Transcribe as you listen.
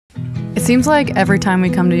It seems like every time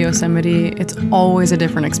we come to Yosemite, it's always a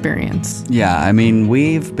different experience. Yeah, I mean,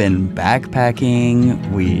 we've been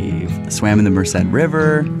backpacking, we've swam in the Merced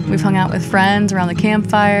River. We've hung out with friends around the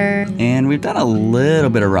campfire. And we've done a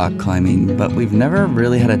little bit of rock climbing, but we've never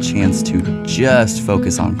really had a chance to just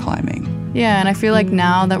focus on climbing. Yeah, and I feel like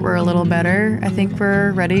now that we're a little better, I think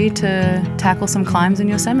we're ready to tackle some climbs in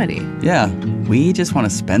Yosemite. Yeah, we just want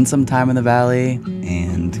to spend some time in the valley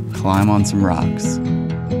and climb on some rocks.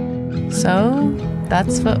 So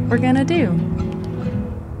that's what we're gonna do.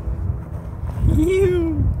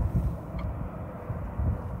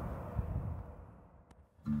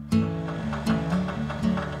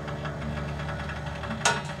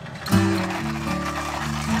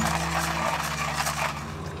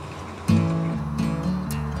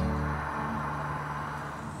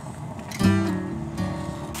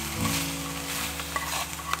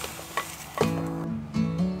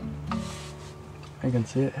 I can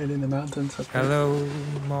see it hitting the mountains up there. Hello,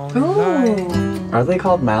 morning light. Are they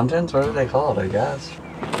called mountains? What are they called, I guess?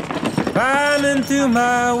 Climbing through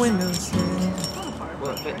my windowsill.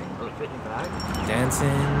 Dancing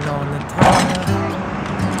on the tide.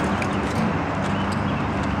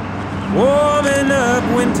 Warming up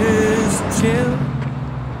winter's chill.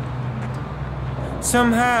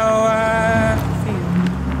 Somehow I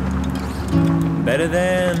feel better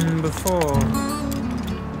than before.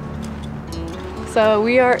 So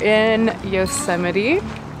we are in Yosemite,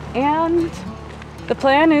 and the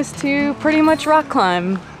plan is to pretty much rock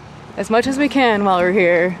climb as much as we can while we're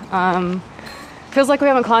here. Feels like we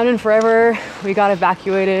haven't climbed in forever. We got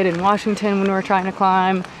evacuated in Washington when we were trying to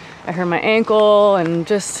climb. I hurt my ankle, and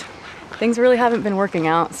just things really haven't been working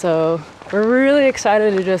out. So we're really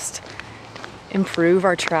excited to just improve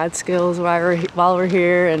our trad skills while we're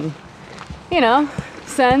here, and you know,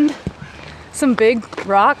 send some big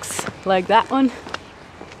rocks like that one.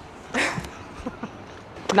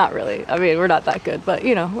 Not really. I mean, we're not that good, but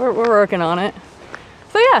you know, we're working on it.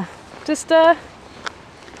 So yeah, just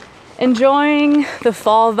enjoying the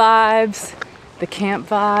fall vibes, the camp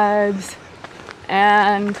vibes,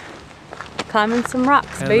 and climbing some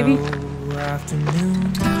rocks, baby. Hello,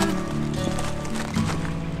 afternoon.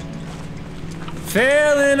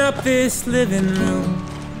 Filling up this living room,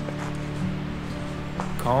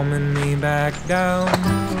 calming me back down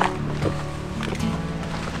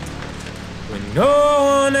when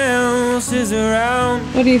no one else is around.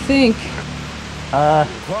 What do you think? It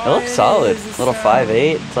looks solid. Little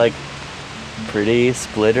 5'8". It's like pretty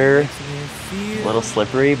splitter, a little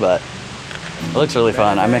slippery, but it looks really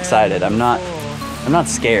fun. I'm excited. I'm not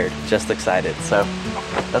scared, just excited. So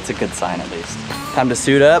that's a good sign at least. Time to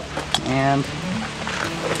suit up and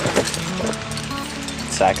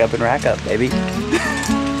sack up and rack up, baby.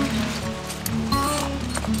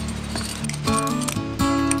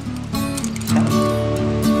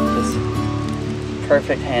 This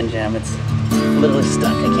perfect hand jam. It's literally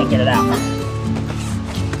stuck. I can't get it out.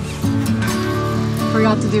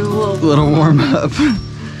 Forgot to do a Little warm up.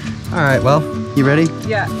 All right, well, you ready?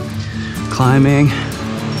 Yeah. Climbing.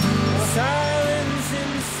 Silence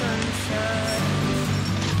in sunshine,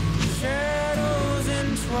 shadows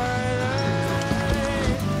in twilight,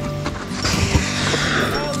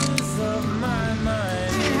 colors of my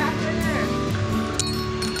mind.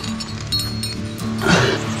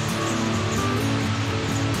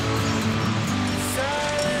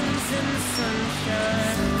 Silence in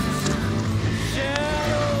sunshine,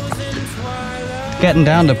 shadows in twilight. Getting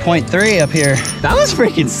down to 0.3 up here. That was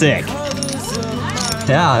freaking sick.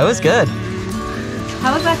 Yeah, it was good.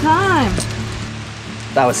 How was that climb?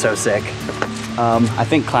 That was so sick. I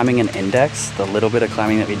think climbing an index, the little bit of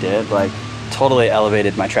climbing that we did, like totally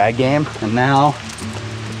elevated my trad game. And now,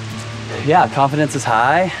 yeah, confidence is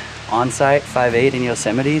high. On-site 5'8" in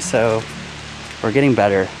Yosemite, so we're getting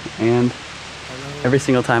better. And every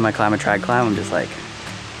single time I climb a trad climb, I'm just like,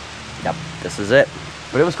 yep, this is it.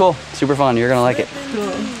 But it was cool, super fun. You're gonna like it. Cool.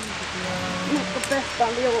 Not the best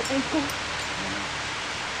on the old ankle.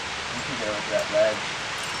 You can go into that ledge.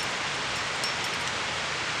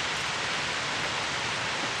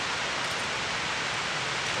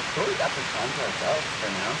 Cool, we got this fun to ourselves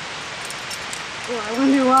for now. Well, I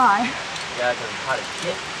wonder why. Yeah, because it's hot as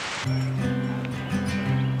shit.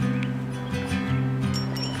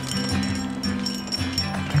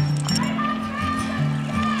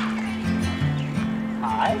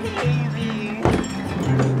 Hi, baby.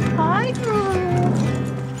 Hi, girl.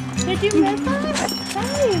 Did you miss us?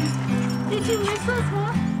 Hey. Did you miss us,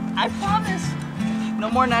 huh? I promise. No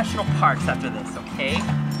more national parks after this, okay?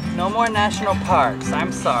 No more national parks.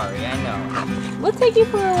 I'm sorry, I know. We'll take you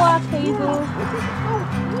for a walk, Hazel.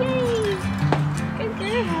 Oh, yay. Good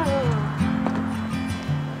girl.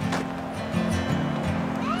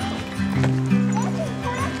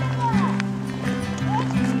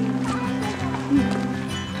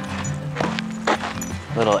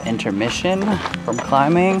 little intermission from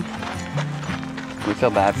climbing. We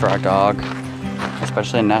feel bad for our dog,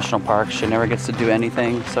 especially in national parks. She never gets to do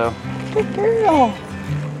anything, so. Good girl.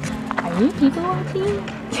 Are you people watching?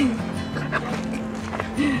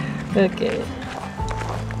 Okay.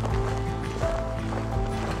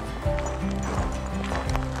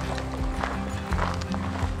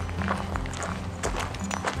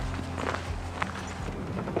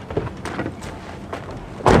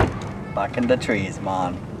 Back in the trees,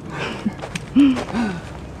 man.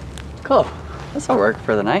 Cool. This'll work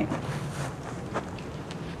for the night.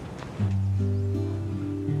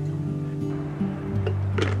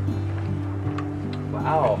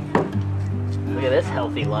 Wow. Look at this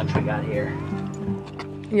healthy lunch we got here.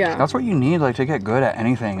 Yeah. That's what you need, like, to get good at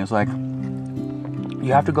anything. Is like,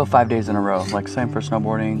 you have to go 5 days in a row. Like, same for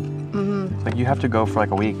snowboarding. Mm-hmm. Like, you have to go for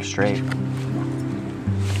like a week straight. I'm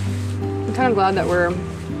kind of glad that we're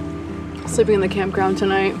sleeping in the campground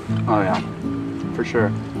tonight. Oh yeah, for sure.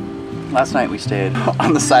 Last night we stayed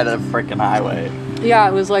on the side of the freaking highway. Yeah,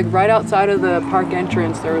 it was like right outside of the park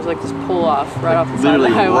entrance. There was like this pull off right off the side of the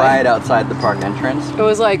Literally highway. right outside the park entrance. It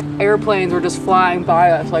was like airplanes were just flying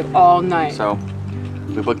by us like all night. So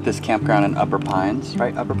we booked this campground in Upper Pines,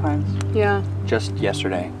 right? Upper Pines? Yeah, Just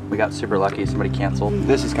yesterday. We got super lucky, somebody canceled.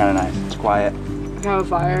 This is kind of nice. It's quiet, we have a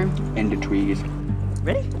fire. in the trees.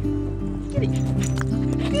 Ready? Get it.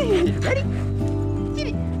 Ready? Get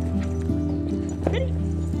it. Ready?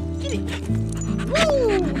 Get it.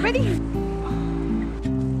 Woo! Ready?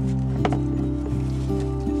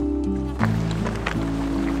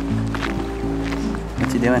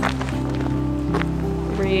 What's he doing?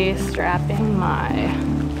 Restrapping my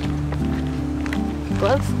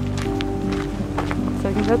gloves so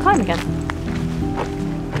I can go climb again.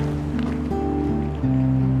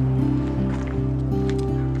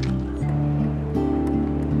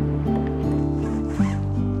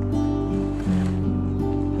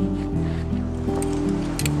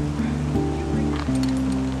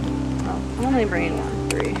 I'm only bringing 1,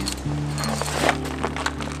 3.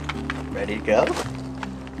 Ready to go?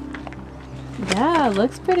 Yeah,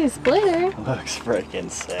 looks pretty splitter. Looks freaking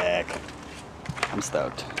sick. I'm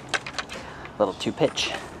stoked. Little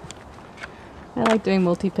 2-pitch. I like doing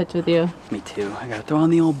multi-pitch with you. Me too. I gotta throw on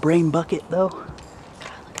the old brain bucket though.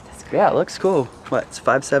 Yeah, it looks cool. What, it's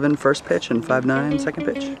 5'7" first pitch and 5'9" second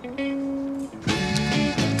pitch?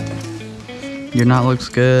 Your knot looks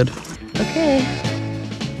good. Okay.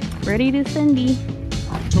 Ready to sendy.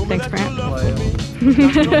 Thanks, Brant.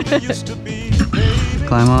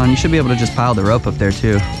 Climb on. You should be able to just pile the rope up there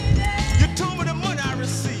too.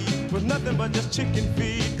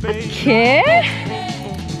 Okay.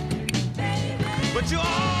 But you're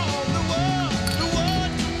all the world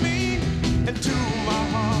to me and to my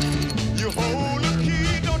heart. You hold the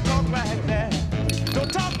key, don't talk like that.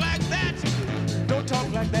 Don't talk like that. Don't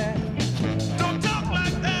talk like that. Don't talk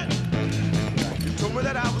like that. You told me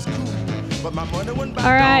that I was cool, but my money went back.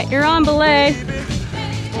 All right, you're on belay. You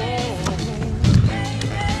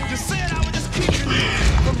said I was just keeping you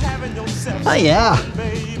from having yourself. Oh yeah.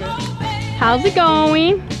 Baby. How's it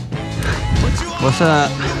going? What's up?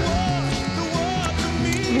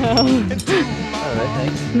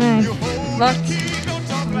 Alright, Nice. Look.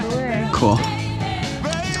 Cool.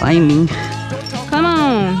 Climbing. Come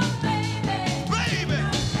on.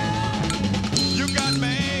 you got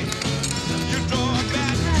me. You drove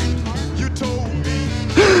back. You told me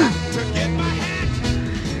to get my hat.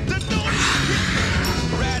 The door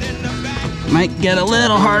right in the back. Might get a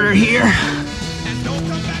little harder here. And don't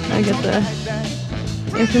come back. I get the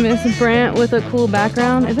infamous Brant with a cool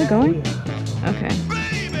background. Is it going? Okay.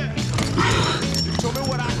 Baby, you told me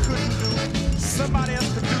what I couldn't do. Somebody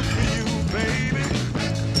else could do for you, baby.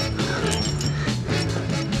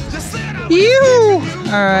 You said I was You.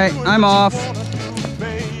 All right, I'm off.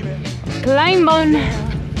 baby. Climb on.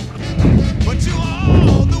 But you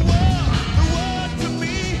are the world to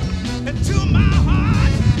me and to my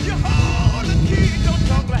heart. You hold the key, don't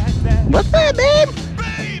talk like that. What's that, babe?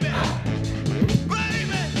 Baby,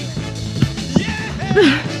 baby,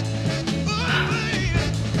 yeah. Oh, baby,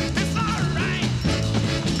 it's alright.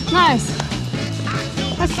 Nice.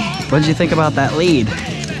 What did you think about that lead?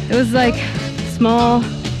 It was like small,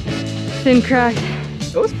 thin crack,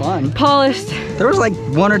 It was fun. polished. There was like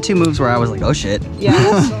 1 or 2 moves where I was like, oh shit.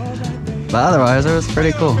 Yeah. But otherwise, it was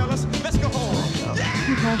pretty cool. Let's go home.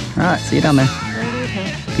 All right, see you down there.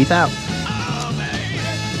 Peace out.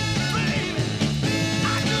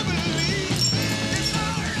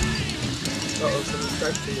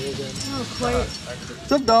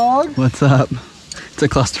 What's up, dog? What's up? It's a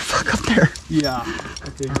clusterfuck up there. Yeah.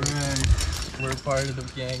 We're part of the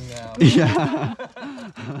gang now. Yeah.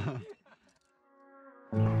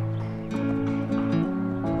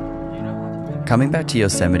 Coming back to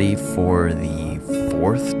Yosemite for the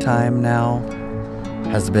 4th time now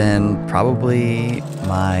has been probably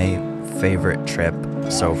my favorite trip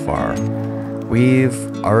so far. We've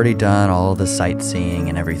already done all the sightseeing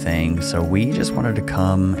and everything, so we just wanted to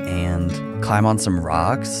come and climb on some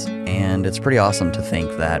rocks, and it's pretty awesome to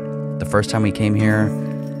think that the first time we came here,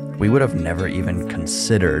 we would have never even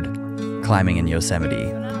considered climbing in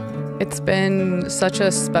Yosemite. It's been such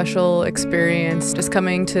a special experience just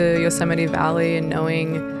coming to Yosemite Valley and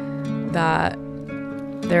knowing that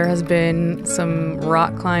there has been some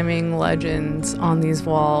rock climbing legends on these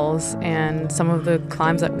walls, and some of the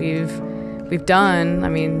climbs that we've done, I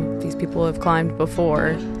mean, these people have climbed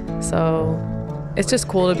before, so it's just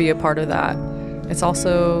cool to be a part of that. It's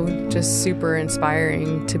also just super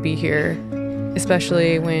inspiring to be here,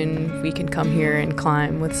 especially when we can come here and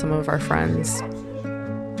climb with some of our friends.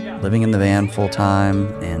 Living in the van full time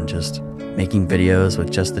and just making videos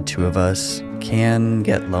with just the two of us can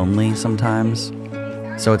get lonely sometimes.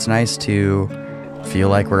 So it's nice to feel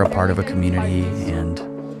like we're a part of a community and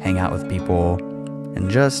hang out with people and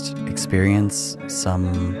just experience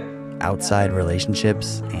some outside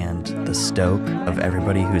relationships and the stoke of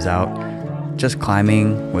everybody who's out just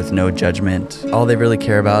climbing with no judgment. All they really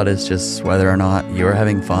care about is just whether or not you're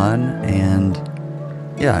having fun, and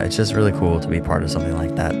yeah, it's just really cool to be part of something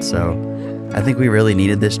like that. So I think we really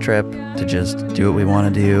needed this trip to just do what we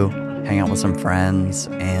want to do, hang out with some friends,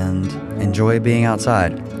 and enjoy being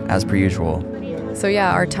outside as per usual. So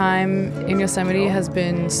yeah, our time in Yosemite has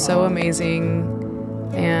been so amazing,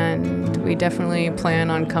 and we definitely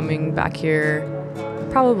plan on coming back here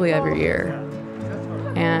probably every year.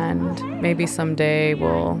 And maybe someday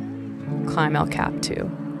we'll climb El Cap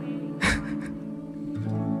too.